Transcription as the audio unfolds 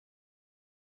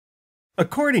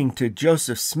According to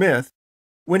Joseph Smith,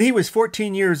 when he was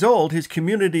 14 years old, his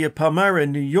community of Palmyra,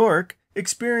 New York,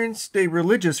 experienced a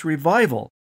religious revival,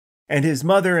 and his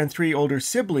mother and 3 older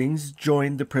siblings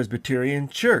joined the Presbyterian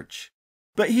Church.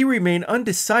 But he remained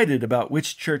undecided about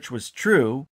which church was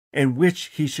true and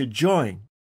which he should join.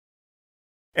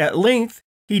 At length,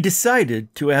 he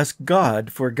decided to ask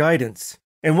God for guidance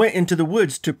and went into the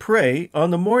woods to pray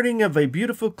on the morning of a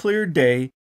beautiful clear day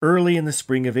early in the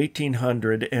spring of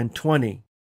 1820.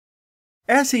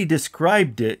 As he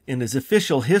described it in his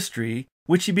official history,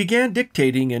 which he began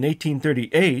dictating in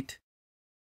 1838,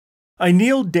 I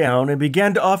kneeled down and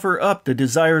began to offer up the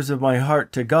desires of my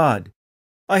heart to God.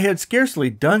 I had scarcely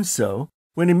done so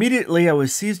when immediately I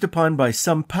was seized upon by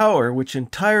some power which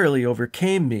entirely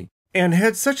overcame me and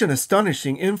had such an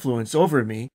astonishing influence over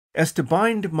me as to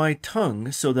bind my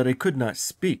tongue so that I could not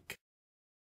speak.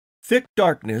 Thick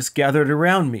darkness gathered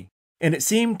around me, and it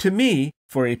seemed to me,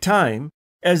 for a time,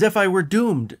 as if I were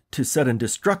doomed to sudden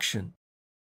destruction.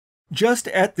 Just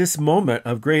at this moment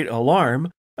of great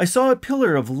alarm, I saw a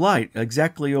pillar of light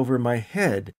exactly over my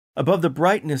head, above the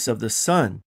brightness of the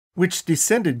sun, which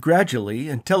descended gradually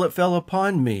until it fell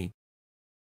upon me.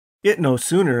 It no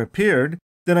sooner appeared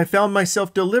than I found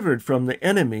myself delivered from the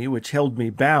enemy which held me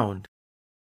bound.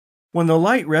 When the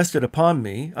light rested upon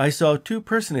me, I saw 2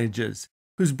 personages,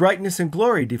 whose brightness and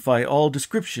glory defy all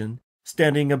description,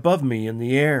 standing above me in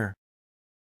the air.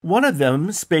 One of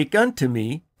them spake unto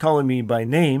me, calling me by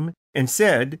name, and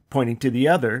said, pointing to the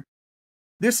other,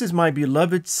 "This is my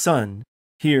beloved Son,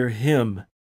 hear him."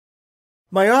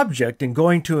 My object in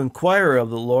going to inquire of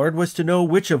the Lord was to know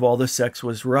which of all the sects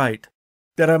was right,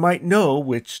 that I might know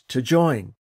which to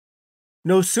join.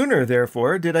 No sooner,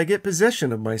 therefore, did I get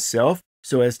possession of myself,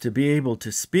 so as to be able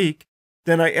to speak,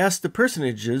 than I asked the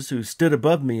personages who stood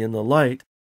above me in the light,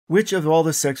 which of all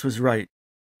the sects was right,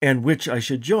 and which I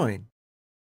should join.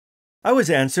 I was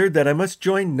answered that I must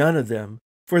join none of them,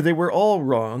 for they were all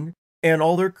wrong, and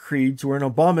all their creeds were an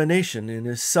abomination in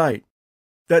his sight,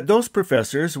 that those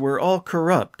professors were all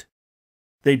corrupt.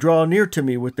 They draw near to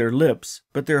me with their lips,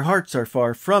 but their hearts are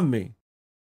far from me.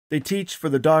 They teach for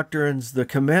the doctrines the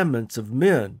commandments of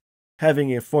men,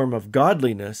 having a form of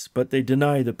godliness, but they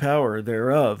deny the power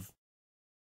thereof.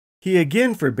 He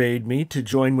again forbade me to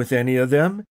join with any of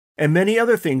them, and many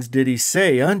other things did he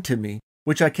say unto me,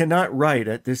 which I cannot write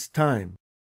at this time.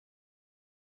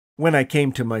 When I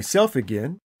came to myself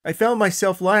again, I found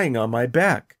myself lying on my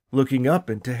back, looking up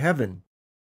into heaven.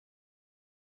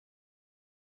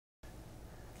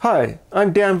 Hi,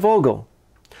 I'm Dan Vogel.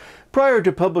 Prior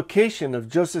to publication of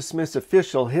Joseph Smith's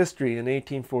official history in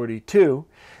 1842,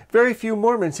 very few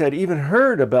Mormons had even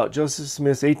heard about Joseph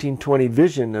Smith's 1820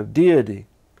 vision of deity.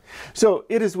 So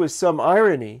it is with some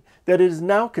irony that it is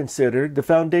now considered the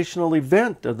foundational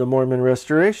event of the Mormon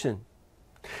restoration.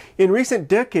 In recent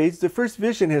decades, the first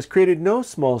vision has created no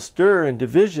small stir and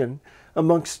division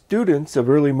amongst students of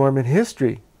early Mormon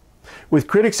history, with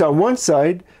critics on one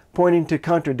side pointing to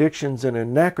contradictions and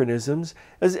anachronisms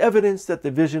as evidence that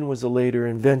the vision was a later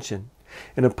invention,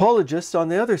 and apologists on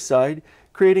the other side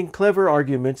creating clever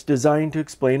arguments designed to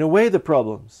explain away the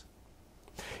problems.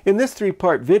 In this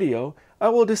 3-part video, I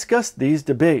will discuss these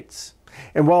debates,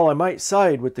 and while I might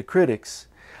side with the critics,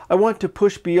 I want to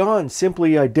push beyond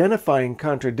simply identifying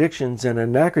contradictions and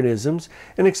anachronisms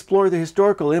and explore the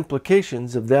historical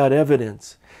implications of that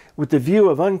evidence, with the view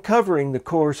of uncovering the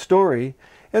core story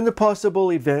and the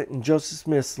possible event in Joseph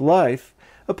Smith's life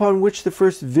upon which the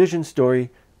first vision story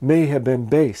may have been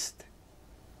based.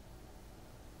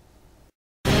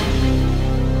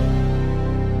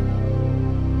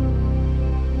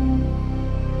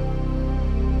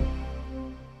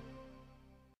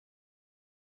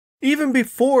 Even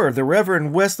before the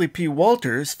Reverend Wesley P.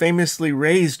 Walters famously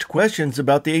raised questions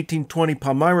about the 1820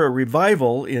 Palmyra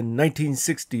revival in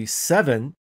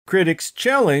 1967, critics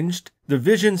challenged the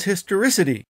vision's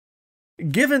historicity.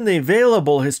 Given the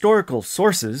available historical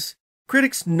sources,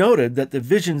 critics noted that the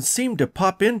vision seemed to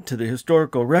pop into the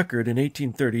historical record in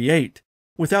 1838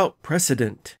 without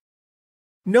precedent.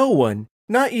 No one,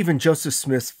 not even Joseph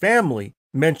Smith's family,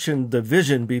 mentioned the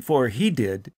vision before he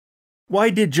did. Why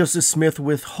did Joseph Smith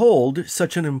withhold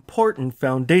such an important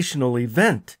foundational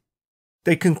event?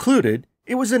 They concluded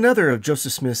it was another of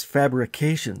Joseph Smith's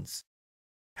fabrications.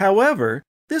 However,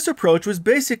 this approach was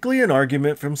basically an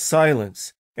argument from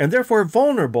silence, and therefore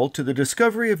vulnerable to the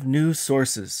discovery of new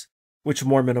sources, which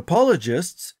Mormon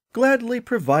apologists gladly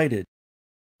provided.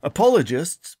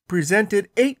 Apologists presented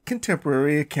 8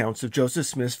 contemporary accounts of Joseph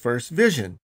Smith's first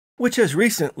vision, which has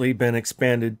recently been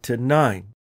expanded to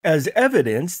 9. As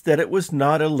evidence that it was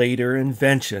not a later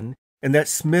invention and that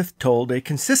Smith told a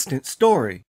consistent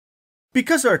story.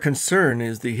 Because our concern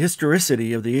is the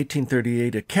historicity of the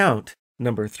 1838 account,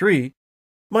 number 3,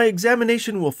 my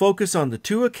examination will focus on the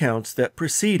 2 accounts that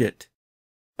precede it.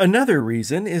 Another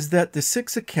reason is that the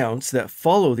 6 accounts that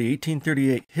follow the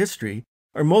 1838 history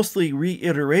are mostly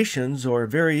reiterations or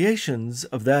variations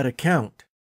of that account.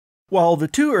 While the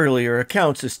 2 earlier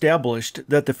accounts established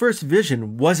that the first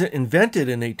vision wasn't invented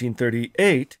in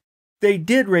 1838, they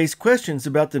did raise questions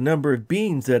about the number of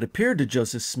beings that appeared to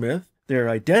Joseph Smith, their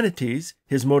identities,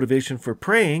 his motivation for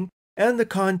praying, and the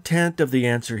content of the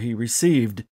answer he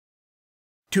received.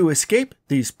 To escape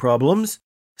these problems,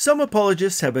 some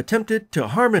apologists have attempted to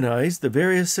harmonize the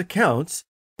various accounts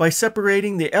by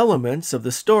separating the elements of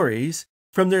the stories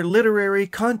from their literary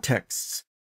contexts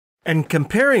and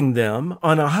comparing them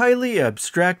on a highly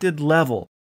abstracted level.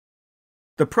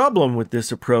 The problem with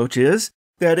this approach is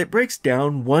that it breaks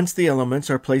down once the elements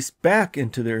are placed back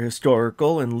into their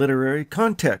historical and literary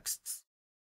contexts.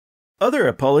 Other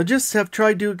apologists have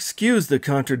tried to excuse the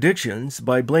contradictions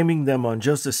by blaming them on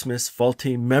Joseph Smith's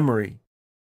faulty memory.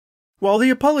 While the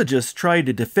apologists try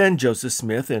to defend Joseph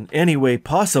Smith in any way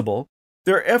possible,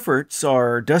 their efforts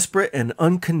are desperate and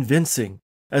unconvincing,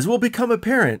 as will become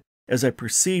apparent as I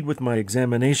proceed with my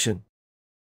examination.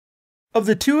 Of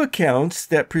the 2 accounts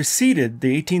that preceded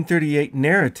the 1838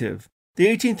 narrative, the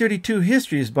 1832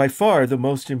 history is by far the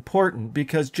most important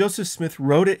because Joseph Smith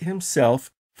wrote it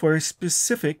himself for a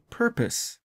specific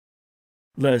purpose.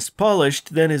 Less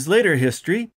polished than his later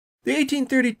history, the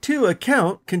 1832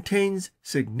 account contains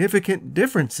significant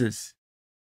differences.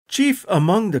 Chief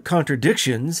among the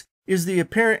contradictions is the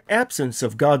apparent absence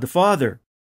of God the Father,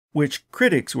 which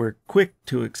critics were quick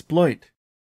to exploit.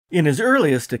 In his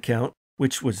earliest account,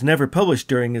 which was never published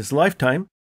during his lifetime,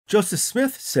 Joseph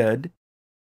Smith said,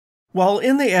 "While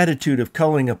in the attitude of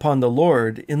calling upon the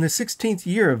Lord in the 16th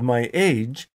year of my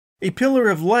age, a pillar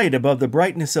of light above the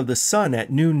brightness of the sun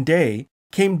at noonday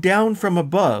came down from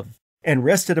above and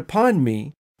rested upon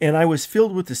me, and I was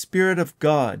filled with the Spirit of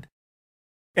God.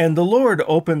 And the Lord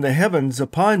opened the heavens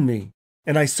upon me,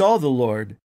 and I saw the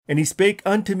Lord, and he spake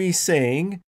unto me,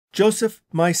 saying, Joseph,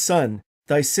 my son,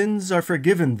 thy sins are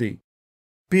forgiven thee.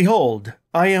 Behold,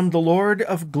 I am the Lord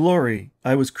of glory.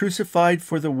 I was crucified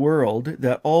for the world,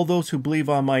 that all those who believe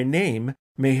on my name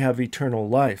may have eternal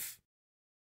life.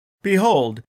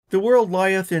 Behold, the world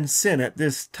lieth in sin at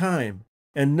this time,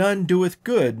 and none doeth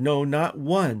good, no, not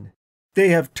one. They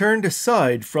have turned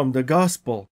aside from the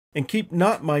gospel, and keep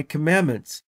not my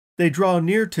commandments. They draw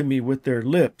near to me with their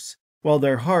lips, while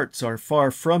their hearts are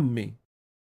far from me.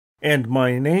 And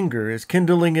mine anger is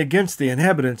kindling against the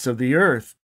inhabitants of the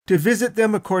earth, to visit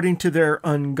them according to their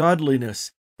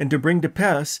ungodliness, and to bring to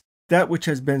pass that which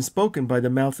has been spoken by the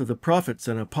mouth of the prophets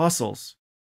and apostles.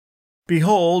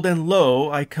 Behold, and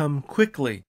lo, I come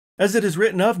quickly, as it is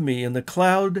written of me in the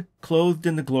cloud, clothed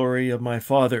in the glory of my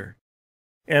Father.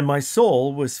 And my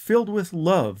soul was filled with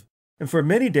love, and for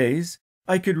many days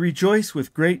I could rejoice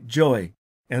with great joy,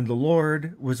 and the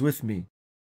Lord was with me."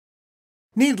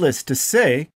 Needless to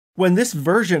say, when this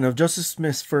version of Joseph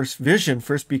Smith's first vision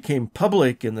first became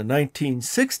public in the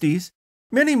 1960s,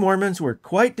 many Mormons were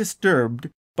quite disturbed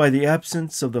by the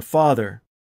absence of the Father.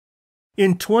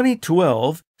 In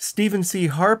 2012, Stephen C.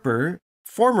 Harper,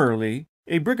 formerly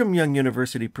a Brigham Young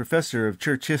University professor of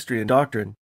church history and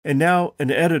doctrine, and now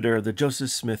an editor of the Joseph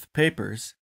Smith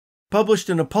Papers, published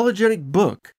an apologetic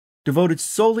book devoted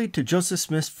solely to Joseph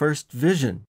Smith's first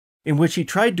vision, in which he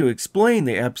tried to explain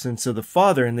the absence of the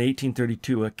Father in the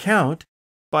 1832 account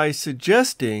by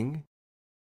suggesting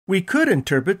we could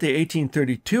interpret the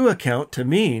 1832 account to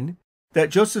mean that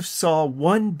Joseph saw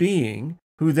one being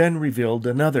who then revealed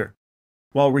another,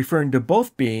 while referring to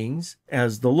both beings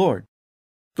as the Lord.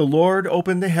 The Lord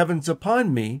opened the heavens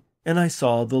upon me, and I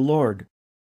saw the Lord.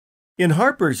 In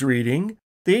Harper's reading,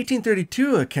 the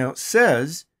 1832 account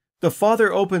says, the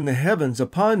Father opened the heavens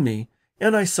upon me,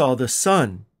 and I saw the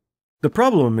Son. The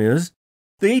problem is,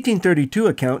 the 1832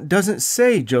 account doesn't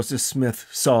say Joseph Smith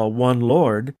saw one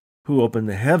Lord, who opened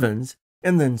the heavens,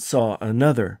 and then saw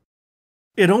another.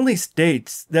 It only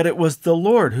states that it was the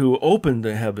Lord who opened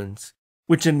the heavens,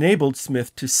 which enabled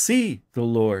Smith to see the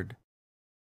Lord.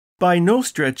 By no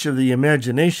stretch of the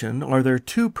imagination are there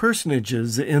two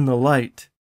personages in the light.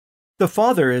 The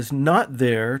Father is not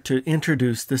there to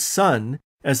introduce the Son,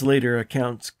 as later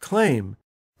accounts claim,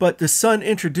 but the Son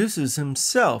introduces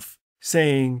himself,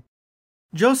 saying,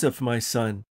 Joseph, my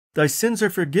son, thy sins are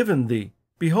forgiven thee.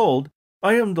 Behold,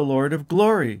 I am the Lord of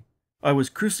glory. I was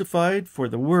crucified for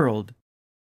the world.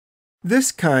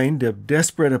 This kind of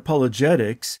desperate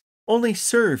apologetics only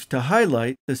serves to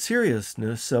highlight the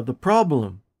seriousness of the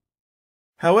problem.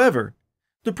 However,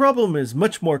 The problem is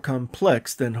much more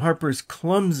complex than Harper's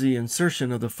clumsy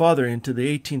insertion of the Father into the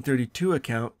 1832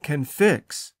 account can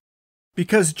fix,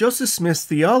 because Joseph Smith's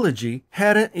theology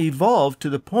hadn't evolved to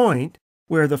the point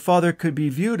where the Father could be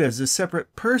viewed as a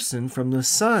separate person from the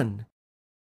Son.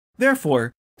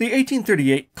 Therefore, the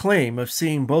 1838 claim of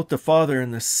seeing both the Father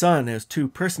and the Son as two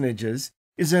personages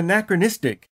is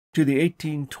anachronistic to the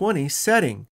 1820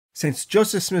 setting, since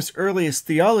Joseph Smith's earliest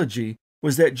theology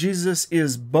was that Jesus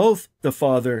is both the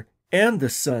Father and the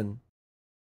Son.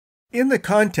 In the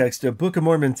context of Book of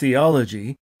Mormon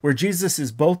theology, where Jesus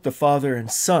is both the Father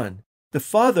and Son, the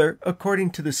Father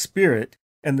according to the Spirit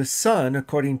and the Son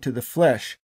according to the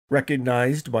flesh,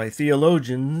 recognized by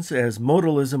theologians as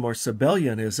modalism or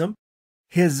Sabellianism,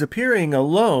 his appearing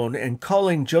alone and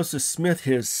calling Joseph Smith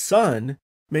his son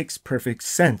makes perfect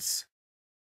sense.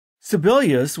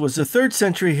 Sabellius was a 3rd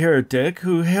century heretic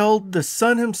who held the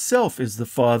Son himself is the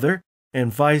Father,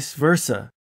 and vice versa.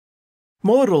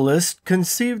 Modalists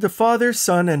conceived the Father,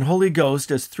 Son, and Holy Ghost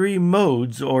as 3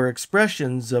 modes or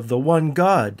expressions of the one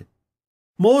God.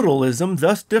 Modalism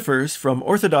thus differs from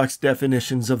Orthodox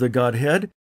definitions of the Godhead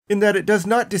in that it does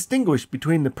not distinguish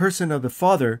between the person of the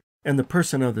Father and the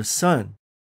person of the Son.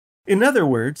 In other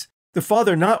words, the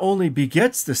Father not only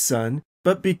begets the Son,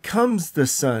 but becomes the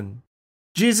Son.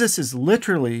 Jesus is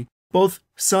literally both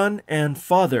Son and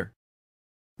Father.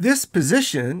 This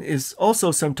position is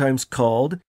also sometimes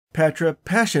called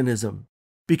patripassionism,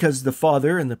 because the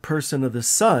Father in the person of the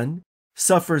Son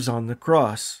suffers on the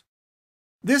cross.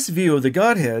 This view of the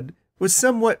Godhead was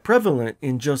somewhat prevalent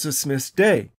in Joseph Smith's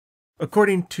day,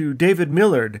 according to David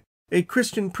Millard, a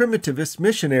Christian primitivist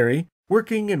missionary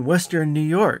working in western New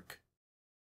York.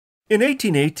 In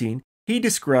 1818, he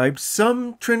described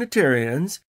some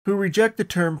Trinitarians who reject the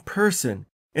term person,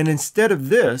 and instead of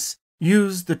this,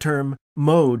 use the term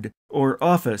mode or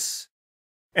office,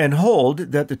 and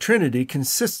hold that the Trinity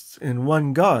consists in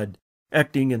one God,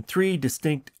 acting in 3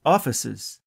 distinct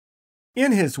offices.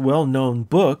 In his well-known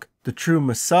book, The True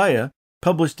Messiah,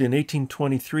 published in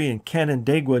 1823 in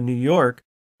Canandaigua, New York,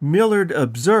 Millard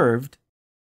observed,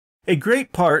 "A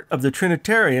great part of the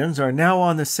Trinitarians are now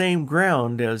on the same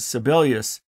ground as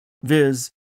Sabellius, viz.,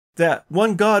 that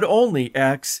one God only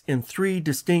acts in 3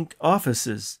 distinct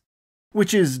offices,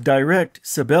 which is direct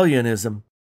Sabellianism.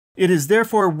 It is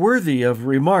therefore worthy of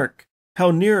remark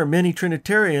how near many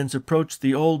Trinitarians approach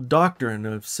the old doctrine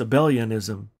of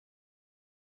Sabellianism."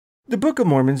 The Book of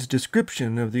Mormon's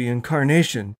description of the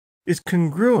Incarnation is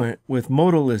congruent with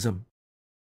modalism.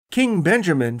 King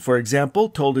Benjamin, for example,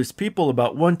 told his people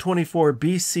about 124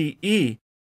 BCE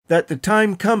that the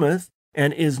time cometh,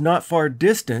 and is not far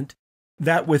distant,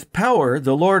 that with power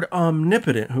the Lord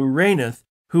omnipotent who reigneth,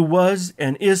 who was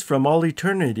and is from all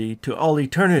eternity to all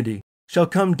eternity, shall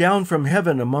come down from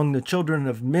heaven among the children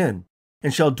of men,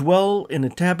 and shall dwell in a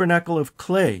tabernacle of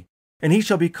clay, and he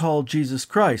shall be called Jesus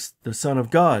Christ, the Son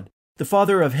of God, the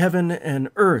Father of heaven and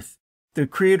earth, the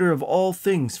Creator of all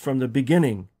things from the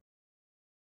beginning.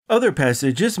 Other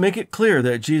passages make it clear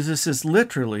that Jesus is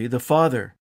literally the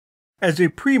Father. As a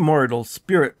premortal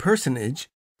spirit personage,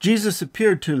 Jesus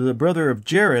appeared to the brother of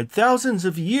Jared thousands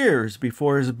of years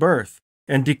before his birth,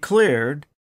 and declared,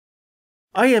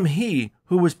 "I am he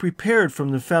who was prepared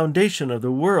from the foundation of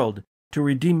the world to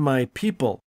redeem my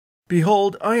people.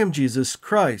 Behold, I am Jesus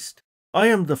Christ. I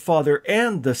am the Father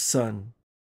and the Son."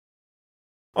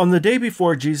 On the day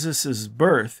before Jesus'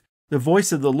 birth, the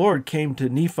voice of the Lord came to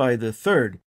Nephi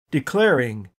III,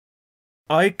 declaring,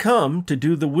 "I come to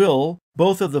do the will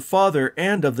both of the Father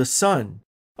and of the Son,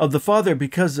 of the Father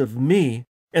because of me,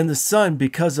 and the Son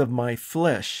because of my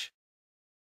flesh."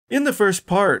 In the first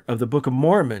part of the Book of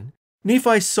Mormon,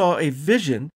 Nephi saw a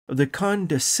vision of the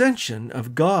condescension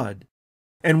of God,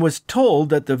 and was told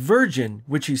that the virgin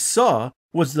which he saw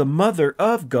was the mother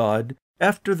of God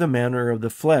after the manner of the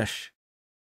flesh.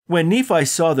 When Nephi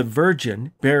saw the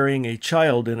virgin bearing a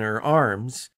child in her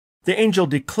arms, the angel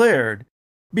declared,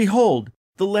 "Behold,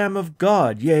 the Lamb of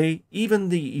God, yea, even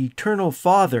the Eternal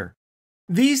Father."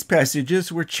 These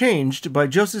passages were changed by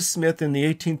Joseph Smith in the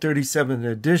 1837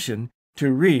 edition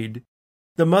to read,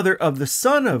 "The mother of the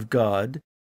Son of God,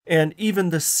 and even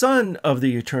the Son of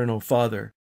the Eternal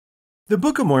Father." The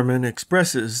Book of Mormon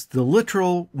expresses the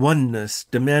literal oneness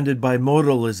demanded by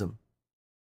modalism.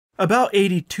 About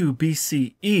 82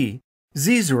 BCE,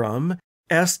 Zeezrom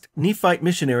asked Nephite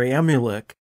missionary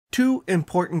Amulek 2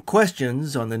 important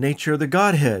questions on the nature of the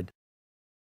Godhead.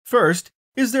 First,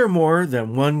 is there more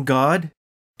than one God?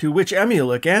 To which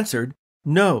Amulek answered,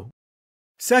 no.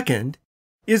 Second,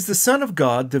 is the Son of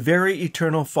God the very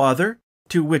eternal Father?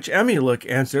 To which Amulek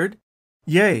answered,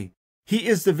 yea, he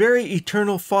is the very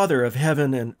eternal Father of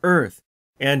heaven and earth,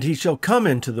 and he shall come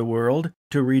into the world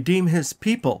to redeem his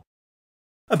people.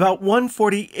 About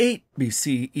 148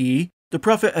 BCE, the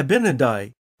prophet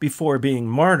Abinadi, before being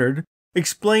martyred,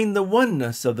 explained the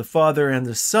oneness of the Father and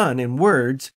the Son in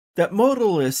words that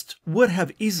modalists would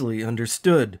have easily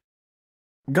understood.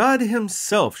 God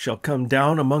himself shall come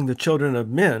down among the children of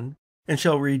men, and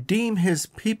shall redeem his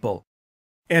people.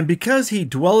 And because he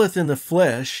dwelleth in the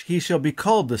flesh, he shall be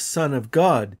called the Son of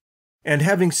God, and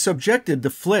having subjected the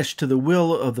flesh to the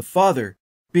will of the Father,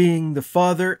 being the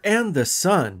Father and the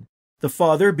Son, the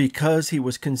Father because he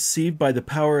was conceived by the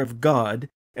power of God,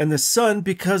 and the Son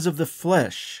because of the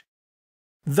flesh,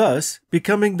 thus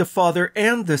becoming the Father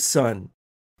and the Son,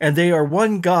 and they are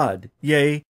one God,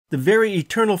 yea, the very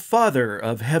eternal Father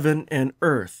of heaven and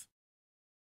earth.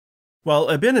 While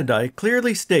Abinadi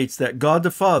clearly states that God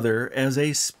the Father, as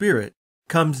a spirit,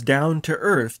 comes down to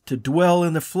earth to dwell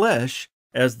in the flesh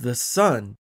as the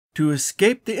Son, to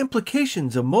escape the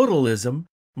implications of modalism,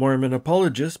 Mormon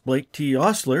apologist Blake T.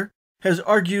 Osler has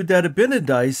argued that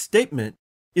Abinadi's statement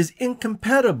is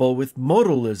incompatible with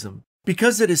modalism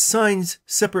because it assigns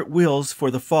separate wills for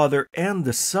the Father and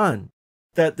the Son,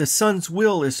 that the Son's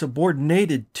will is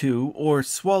subordinated to or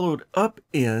swallowed up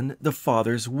in the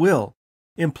Father's will,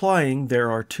 implying there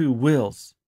are two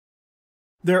wills.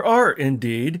 There are,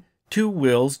 indeed, two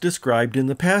wills described in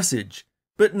the passage,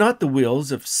 but not the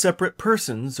wills of separate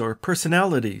persons or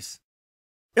personalities.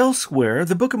 Elsewhere,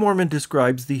 the Book of Mormon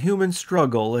describes the human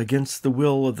struggle against the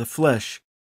will of the flesh.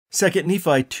 2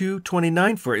 Nephi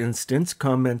 2:29, for instance,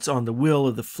 comments on the will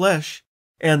of the flesh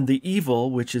and the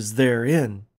evil which is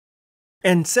therein.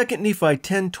 And 2 Nephi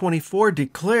 10:24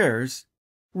 declares,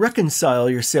 "Reconcile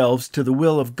yourselves to the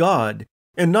will of God,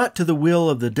 and not to the will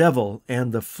of the devil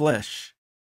and the flesh."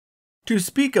 To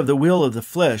speak of the will of the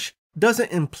flesh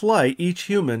doesn't imply each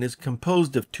human is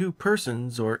composed of two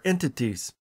persons or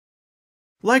entities.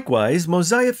 Likewise,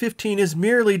 Mosiah 15 is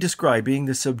merely describing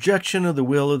the subjection of the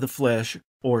will of the flesh,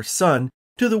 or Son,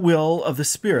 to the will of the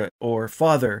Spirit, or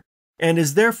Father, and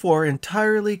is therefore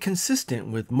entirely consistent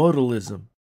with modalism.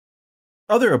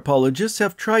 Other apologists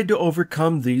have tried to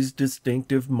overcome these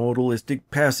distinctive modalistic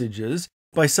passages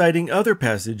by citing other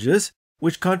passages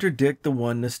which contradict the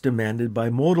oneness demanded by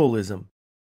modalism.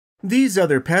 These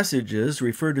other passages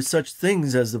refer to such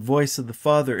things as the voice of the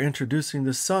Father introducing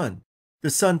the Son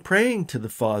praying to the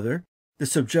Father, the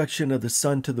subjection of the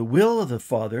Son to the will of the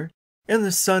Father, and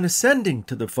the Son ascending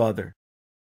to the Father.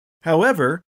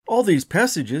 However, all these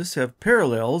passages have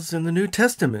parallels in the New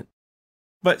Testament.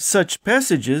 But such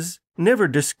passages never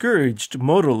discouraged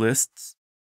modalists.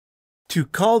 To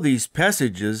call these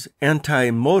passages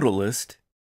anti-modalist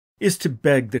is to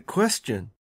beg the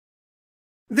question.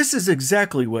 This is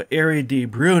exactly what Ari D.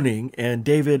 Bruning and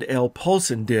David L.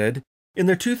 Paulson did in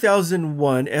their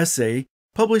 2001 essay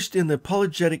published in the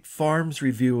Apologetic Farms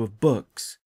Review of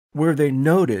Books, where they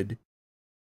noted,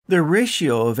 "The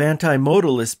ratio of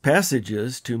anti-modalist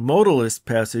passages to modalist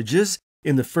passages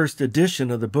in the first edition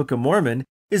of the Book of Mormon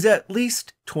is at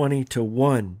least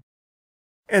 20-1,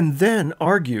 and then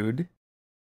argued,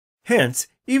 hence,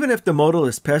 even if the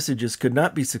modalist passages could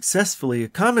not be successfully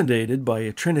accommodated by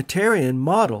a Trinitarian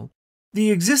model,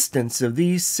 the existence of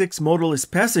these 6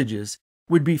 modalist passages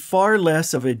would be far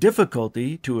less of a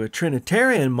difficulty to a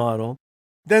Trinitarian model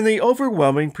than the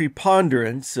overwhelming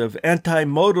preponderance of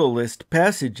anti-modalist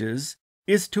passages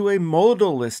is to a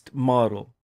modalist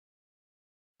model.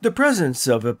 The presence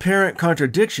of apparent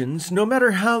contradictions, no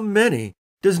matter how many,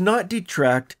 does not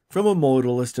detract from a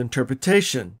modalist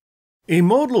interpretation. A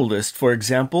modalist, for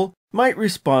example, might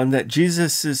respond that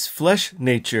Jesus' flesh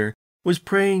nature was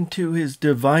praying to his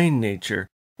divine nature,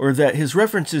 or that his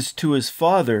references to his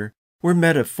Father were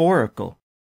metaphorical.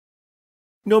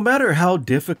 No matter how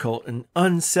difficult and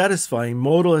unsatisfying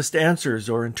modalist answers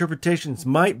or interpretations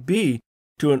might be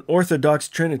to an Orthodox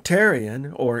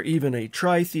Trinitarian or even a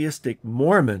tritheistic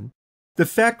Mormon, the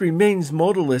fact remains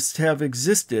modalists have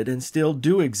existed and still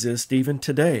do exist even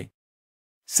today.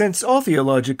 Since all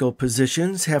theological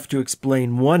positions have to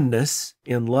explain oneness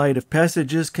in light of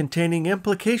passages containing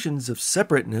implications of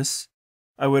separateness,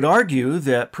 I would argue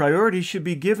that priority should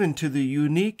be given to the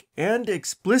unique and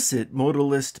explicit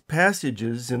modalist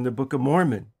passages in the Book of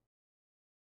Mormon.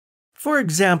 For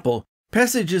example,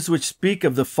 passages which speak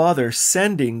of the Father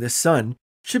sending the Son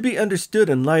should be understood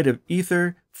in light of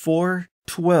Ether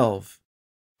 4:12.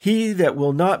 "He that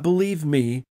will not believe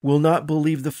me will not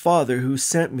believe the Father who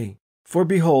sent me, for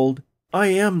behold, I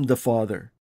am the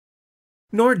Father."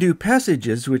 Nor do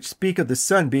passages which speak of the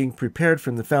Son being prepared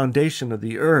from the foundation of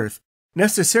the earth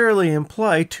necessarily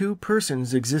imply two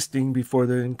persons existing before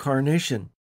the incarnation.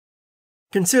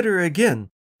 Consider again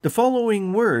the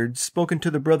following words spoken to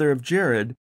the brother of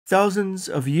Jared thousands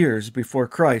of years before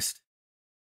Christ.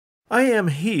 I am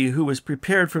he who was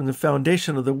prepared from the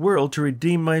foundation of the world to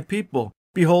redeem my people.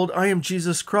 Behold, I am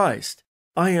Jesus Christ.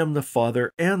 I am the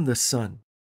Father and the Son.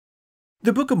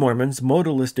 The Book of Mormon's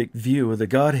modalistic view of the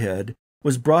Godhead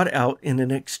was brought out in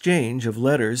an exchange of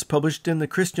letters published in the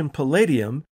Christian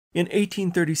Palladium in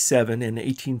 1837 and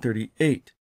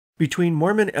 1838 between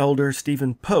Mormon elder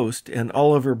Stephen Post and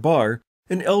Oliver Barr,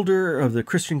 an elder of the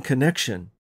Christian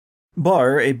Connection.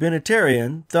 Barr, a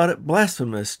Benitarian, thought it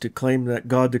blasphemous to claim that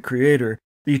God the Creator,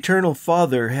 the Eternal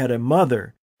Father, had a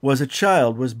mother, was a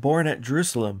child, was born at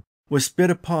Jerusalem, was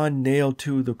spit upon, nailed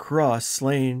to the cross,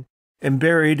 slain, and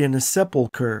buried in a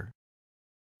sepulchre.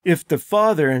 If the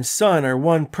Father and Son are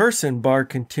one person, Barr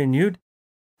continued,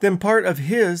 then part of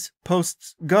his,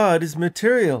 Post's, God is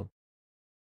material.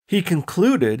 He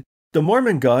concluded the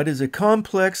Mormon God is a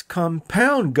complex,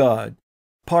 compound God,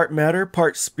 part matter,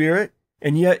 part spirit,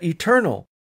 and yet eternal.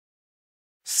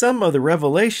 Some of the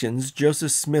revelations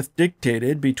Joseph Smith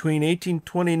dictated between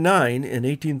 1829 and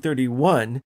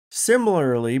 1831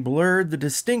 similarly blurred the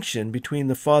distinction between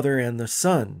the Father and the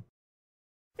Son.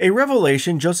 A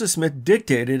revelation Joseph Smith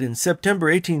dictated in September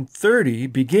 1830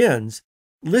 begins,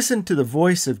 "Listen to the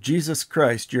voice of Jesus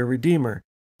Christ, your Redeemer,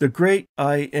 the great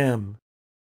I am."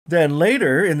 Then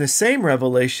later, in the same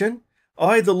revelation,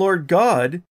 I, the Lord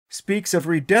God, speaks of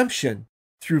redemption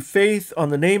through faith on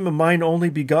the name of mine only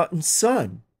begotten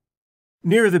Son.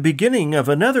 Near the beginning of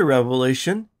another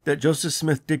revelation that Joseph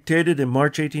Smith dictated in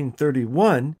March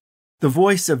 1831, the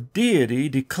voice of deity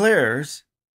declares,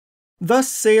 "Thus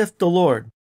saith the Lord,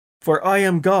 for I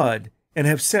am God, and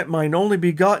have sent mine only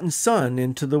begotten Son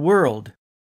into the world."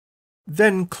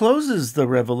 Then closes the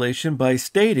revelation by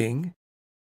stating,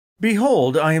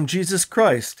 "Behold, I am Jesus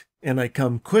Christ, and I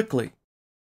come quickly."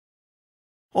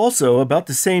 Also, about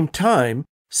the same time,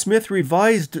 Smith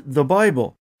revised the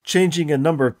Bible, changing a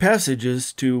number of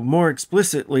passages to more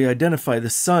explicitly identify the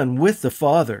Son with the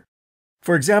Father.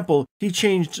 For example, he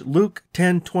changed Luke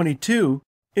 10:22,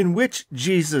 in which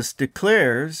Jesus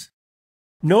declares,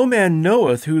 "No man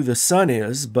knoweth who the Son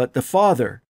is but the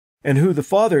Father, and who the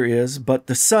Father is but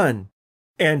the Son,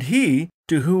 and he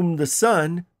to whom the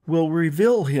Son will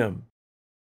reveal him."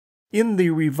 In the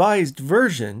Revised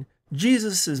Version,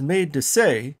 Jesus is made to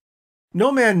say,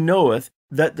 "No man knoweth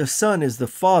that the Son is the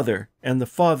Father, and the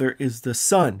Father is the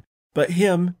Son, but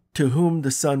him to whom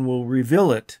the Son will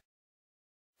reveal it."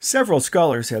 Several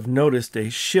scholars have noticed a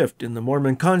shift in the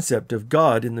Mormon concept of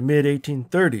God in the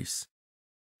mid-1830s.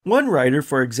 One writer,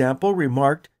 for example,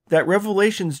 remarked that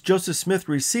revelations Joseph Smith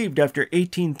received after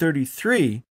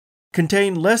 1833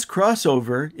 contained less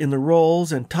crossover in the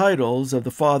roles and titles of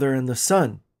the Father and the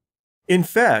Son. In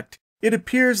fact, it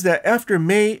appears that after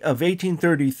May of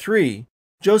 1833,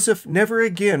 Joseph never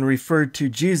again referred to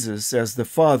Jesus as the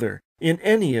Father in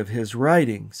any of his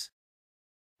writings.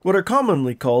 What are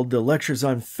commonly called the Lectures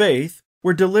on Faith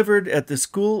were delivered at the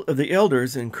School of the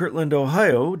Elders in Kirtland,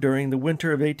 Ohio during the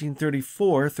winter of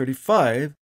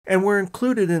 1834-35 and were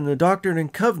included in the Doctrine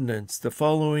and Covenants the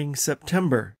following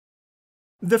September.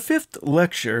 The fifth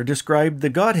lecture described the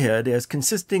Godhead as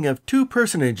consisting of two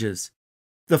personages,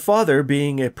 the Father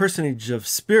being a personage of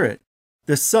spirit,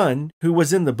 the Son, who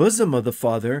was in the bosom of the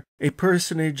Father, a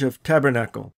personage of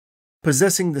tabernacle,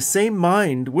 possessing the same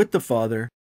mind with the Father,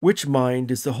 which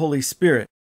mind is the Holy Spirit,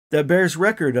 that bears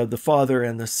record of the Father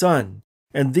and the Son,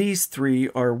 and these three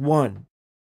are one.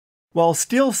 While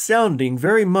still sounding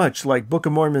very much like Book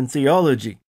of Mormon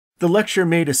theology, the lecture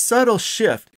made a subtle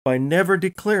shift by never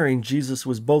declaring Jesus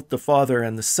was both the Father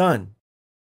and the Son.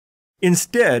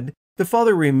 Instead, the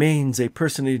Father remains a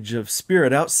personage of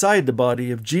spirit outside the body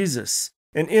of Jesus,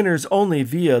 and enters only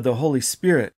via the Holy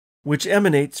Spirit, which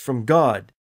emanates from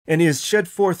God, and is shed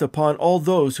forth upon all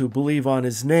those who believe on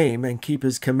his name and keep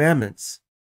his commandments.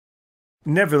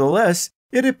 Nevertheless,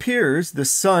 it appears the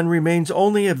Son remains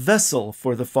only a vessel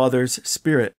for the Father's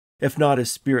Spirit, if not a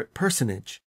spirit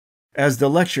personage. As the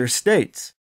lecture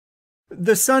states,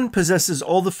 the Son possesses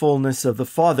all the fullness of the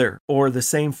Father, or the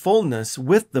same fullness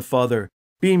with the Father,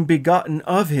 being begotten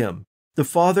of him. The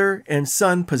Father and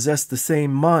Son possess the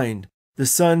same mind, the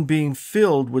Son being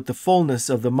filled with the fullness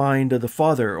of the mind of the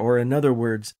Father, or in other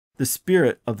words, the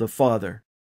Spirit of the Father.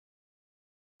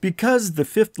 Because the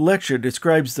fifth lecture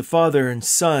describes the Father and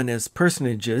Son as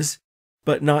personages,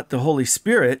 but not the Holy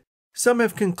Spirit, some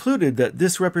have concluded that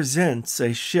this represents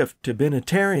a shift to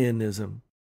Benitarianism.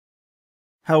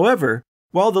 However,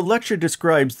 while the lecture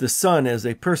describes the Son as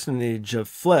a personage of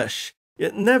flesh,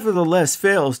 it nevertheless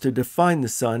fails to define the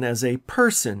Son as a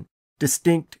person,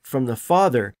 distinct from the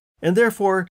Father, and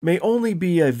therefore may only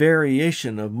be a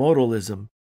variation of modalism,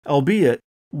 albeit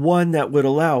one that would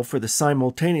allow for the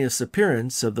simultaneous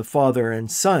appearance of the Father and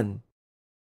Son.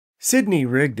 Sidney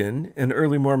Rigdon, an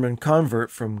early Mormon convert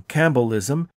from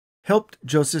Campbellism, helped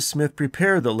Joseph Smith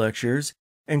prepare the lectures,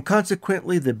 and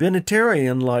consequently the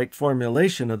Binitarian-like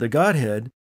formulation of the Godhead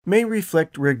may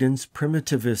reflect Rigdon's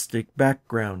primitivistic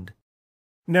background.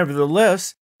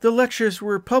 Nevertheless, the lectures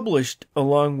were published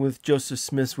along with Joseph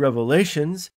Smith's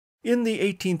revelations in the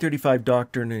 1835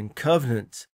 Doctrine and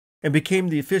Covenants, and became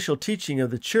the official teaching of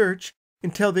the Church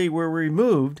until they were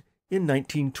removed in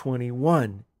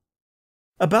 1921.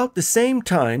 About the same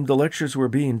time the lectures were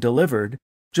being delivered,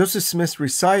 Joseph Smith's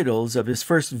recitals of his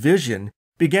first vision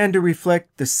began to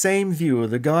reflect the same view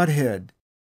of the Godhead.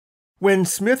 When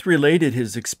Smith related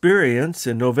his experience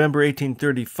in November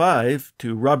 1835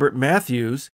 to Robert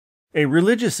Matthews, a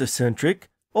religious eccentric,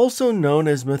 also known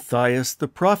as Matthias the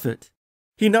prophet,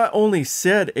 he not only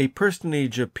said a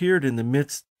personage appeared in the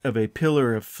midst of a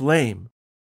pillar of flame,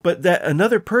 but that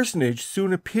another personage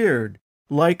soon appeared,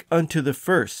 like unto the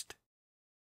first.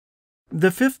 The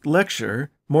fifth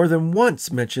lecture more than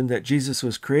once mentioned that Jesus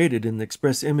was created in the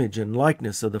express image and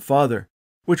likeness of the Father,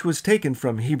 which was taken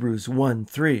from Hebrews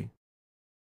 1:3.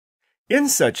 In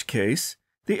such case,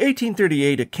 the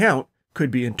 1838 account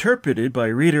could be interpreted by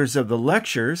readers of the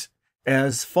lectures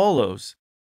as follows.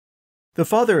 The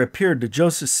Father appeared to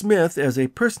Joseph Smith as a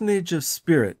personage of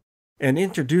spirit, and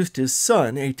introduced his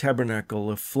Son, a tabernacle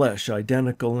of flesh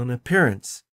identical in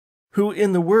appearance, who,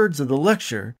 in the words of the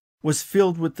lecture, was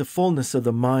filled with the fullness of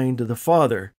the mind of the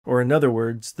Father, or in other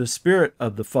words, the Spirit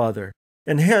of the Father,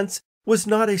 and hence was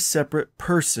not a separate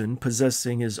person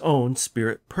possessing his own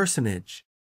spirit personage.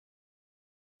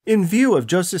 In view of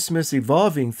Joseph Smith's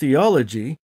evolving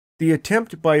theology, the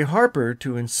attempt by Harper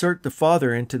to insert the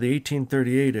Father into the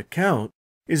 1838 account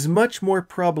is much more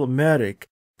problematic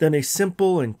than a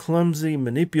simple and clumsy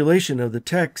manipulation of the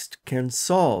text can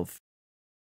solve.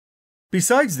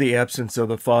 Besides the absence of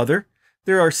the Father,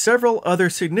 there are several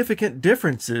other significant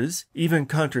differences, even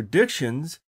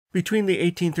contradictions, between the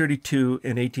 1832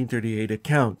 and 1838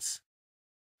 accounts.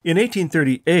 In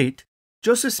 1838,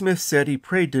 Joseph Smith said he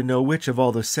prayed to know which of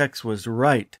all the sects was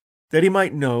right, that he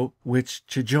might know which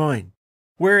to join.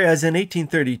 Whereas in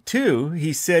 1832,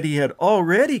 he said he had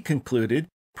already concluded,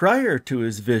 prior to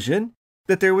his vision,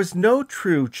 that there was no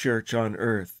true church on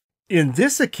earth. In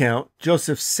this account,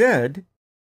 Joseph said,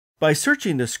 "By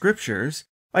searching the Scriptures,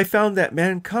 I found that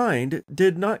mankind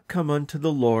did not come unto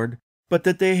the Lord, but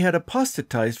that they had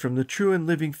apostatized from the true and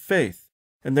living faith,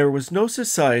 and there was no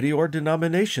society or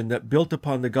denomination that built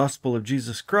upon the gospel of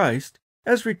Jesus Christ,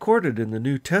 as recorded in the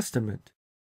New Testament."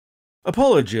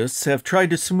 Apologists have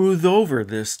tried to smooth over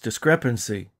this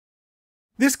discrepancy.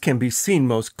 This can be seen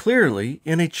most clearly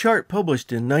in a chart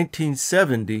published in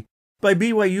 1970 by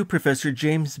BYU professor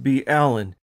James B.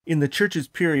 Allen in the Church's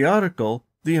periodical,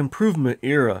 The Improvement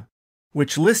Era,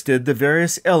 which listed the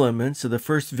various elements of the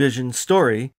first vision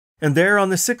story, and there on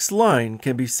the 6th line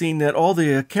can be seen that all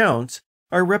the accounts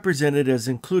are represented as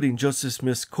including Joseph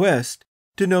Smith's quest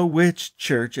to know which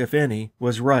church, if any,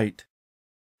 was right.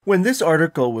 When this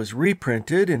article was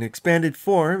reprinted in expanded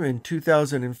form in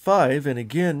 2005 and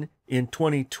again in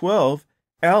 2012,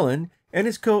 Allen and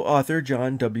his co-author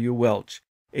John W. Welch,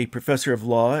 a professor of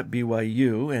law at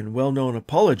BYU and well-known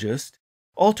apologist,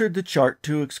 altered the chart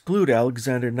to exclude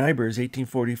Alexander Niebuhr's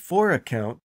 1844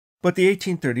 account, but the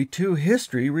 1832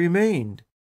 history remained.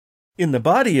 In the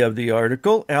body of the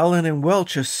article, Allen and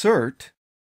Welch assert,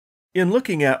 "In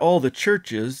looking at all the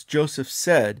churches, Joseph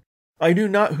said, I knew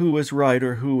not who was right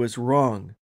or who was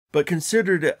wrong, but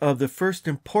considered it of the first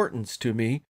importance to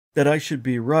me that I should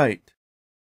be right."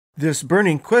 This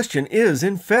burning question is,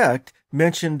 in fact,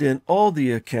 mentioned in all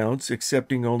the accounts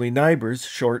excepting only Niebuhr's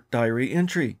short diary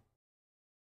entry.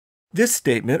 This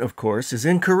statement, of course, is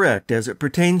incorrect as it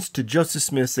pertains to Joseph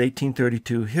Smith's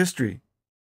 1832 history.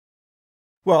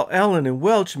 While Allen and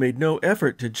Welch made no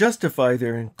effort to justify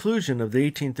their inclusion of the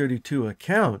 1832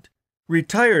 account,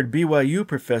 retired BYU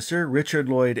professor Richard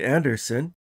Lloyd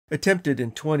Anderson attempted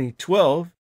in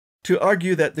 2012 to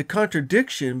argue that the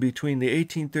contradiction between the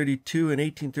 1832 and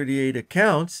 1838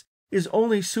 accounts is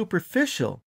only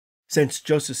superficial, since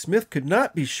Joseph Smith could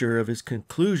not be sure of his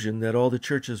conclusion that all the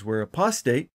churches were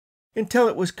apostate until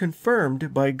it was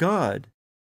confirmed by God.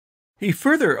 He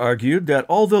further argued that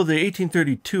although the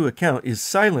 1832 account is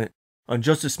silent on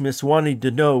Joseph Smith's wanting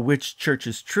to know which church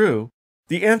is true,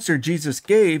 the answer Jesus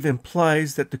gave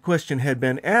implies that the question had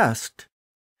been asked.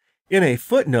 In a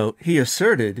footnote, he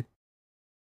asserted,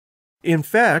 "In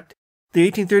fact, the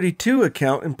 1832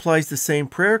 account implies the same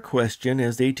prayer question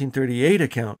as the 1838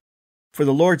 account, for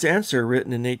the Lord's answer,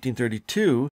 written in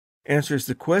 1832, answers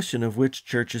the question of which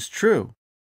church is true.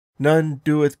 None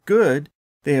doeth good,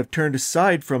 they have turned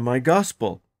aside from my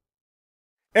gospel.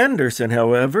 Anderson,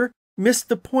 however, missed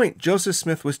the point Joseph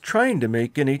Smith was trying to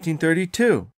make in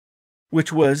 1832,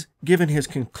 which was, given his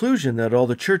conclusion that all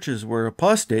the churches were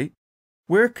apostate,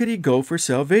 where could he go for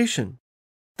salvation?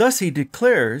 Thus he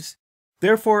declares,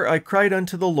 "Therefore I cried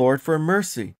unto the Lord for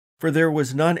mercy, for there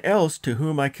was none else to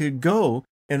whom I could go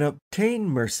and obtain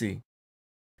mercy."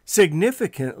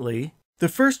 Significantly, the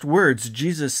first words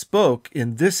Jesus spoke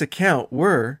in this account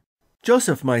were,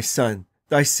 "Joseph, my son,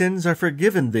 thy sins are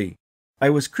forgiven thee. I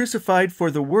was crucified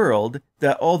for the world,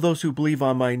 that all those who believe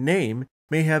on my name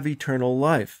may have eternal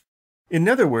life." In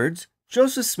other words,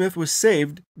 Joseph Smith was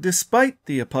saved despite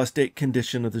the apostate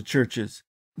condition of the churches.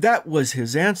 That was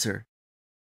his answer.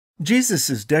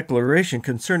 Jesus' declaration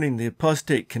concerning the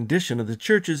apostate condition of the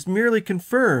churches merely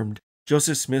confirmed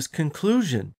Joseph Smith's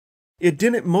conclusion. It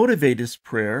didn't motivate his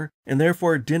prayer, and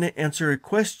therefore didn't answer a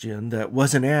question that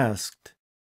wasn't asked.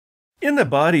 In the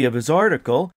body of his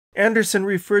article, Anderson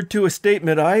referred to a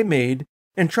statement I made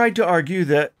and tried to argue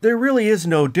that there really is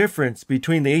no difference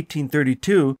between the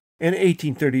 1832 and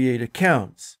 1838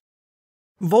 accounts.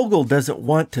 Vogel doesn't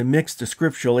want to mix the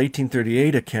scriptural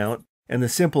 1838 account and the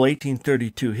simple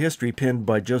 1832 history penned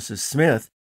by Joseph Smith,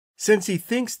 since he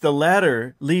thinks the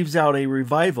latter leaves out a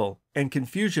revival and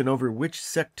confusion over which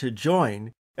sect to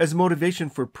join as motivation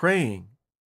for praying.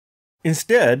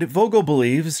 Instead, Vogel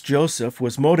believes Joseph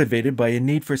was motivated by a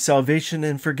need for salvation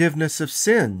and forgiveness of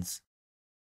sins.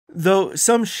 Though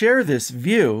some share this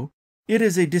view, it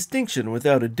is a distinction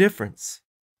without a difference.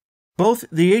 Both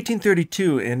the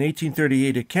 1832 and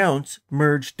 1838 accounts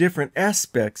merge different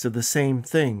aspects of the same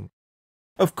thing.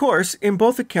 Of course, in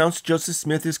both accounts, Joseph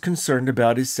Smith is concerned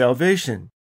about his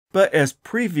salvation, but as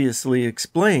previously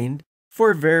explained,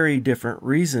 for very different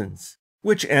reasons,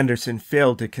 which Anderson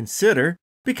failed to consider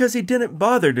because he didn't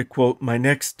bother to quote my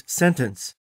next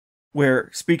sentence, where,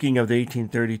 speaking of the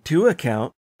 1832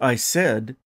 account, I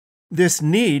said, "This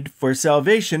need for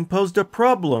salvation posed a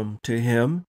problem to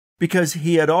him because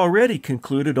he had already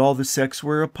concluded all the sects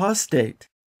were apostate."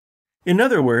 In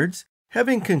other words,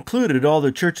 having concluded all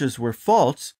the churches were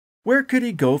false, where could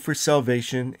he go for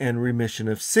salvation and remission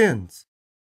of sins?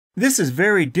 This is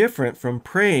very different from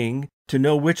praying to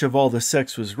know which of all the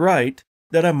sects was right,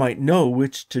 that I might know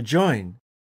which to join.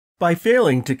 By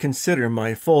failing to consider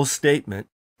my full statement,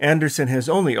 Anderson has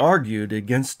only argued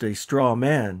against a straw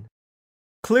man.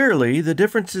 Clearly, the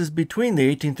differences between the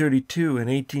 1832 and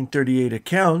 1838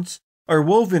 accounts are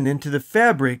woven into the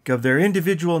fabric of their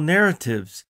individual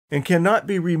narratives and cannot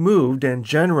be removed and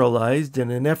generalized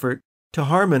in an effort to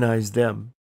harmonize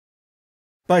them.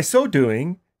 By so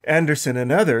doing, Anderson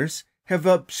and others have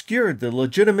obscured the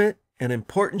legitimate and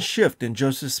important shift in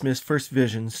Joseph Smith's first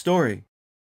vision story.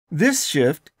 This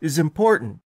shift is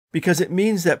important because it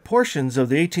means that portions of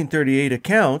the 1838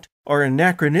 account are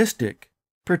anachronistic,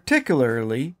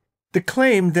 particularly the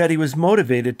claim that he was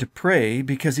motivated to pray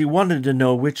because he wanted to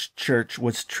know which church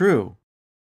was true,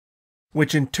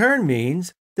 which in turn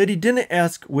means that he didn't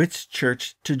ask which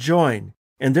church to join,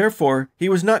 and therefore he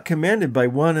was not commanded by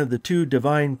one of the two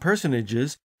divine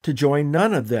personages to join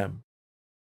none of them.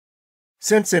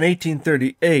 Since in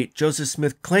 1838 Joseph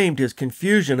Smith claimed his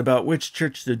confusion about which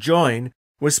church to join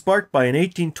was sparked by an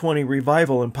 1820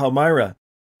 revival in Palmyra,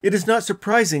 it is not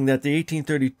surprising that the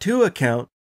 1832 account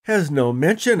has no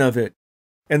mention of it,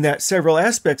 and that several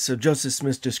aspects of Joseph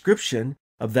Smith's description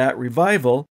of that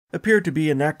revival appear to be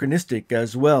anachronistic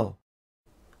as well.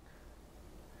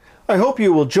 I hope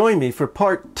you will join me for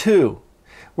part 2,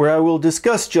 where I will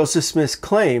discuss Joseph Smith's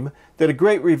claim that a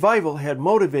great revival had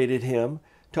motivated him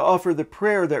to offer the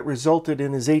prayer that resulted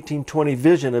in his 1820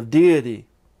 vision of deity.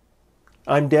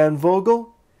 I'm Dan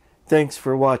Vogel. Thanks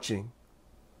for watching.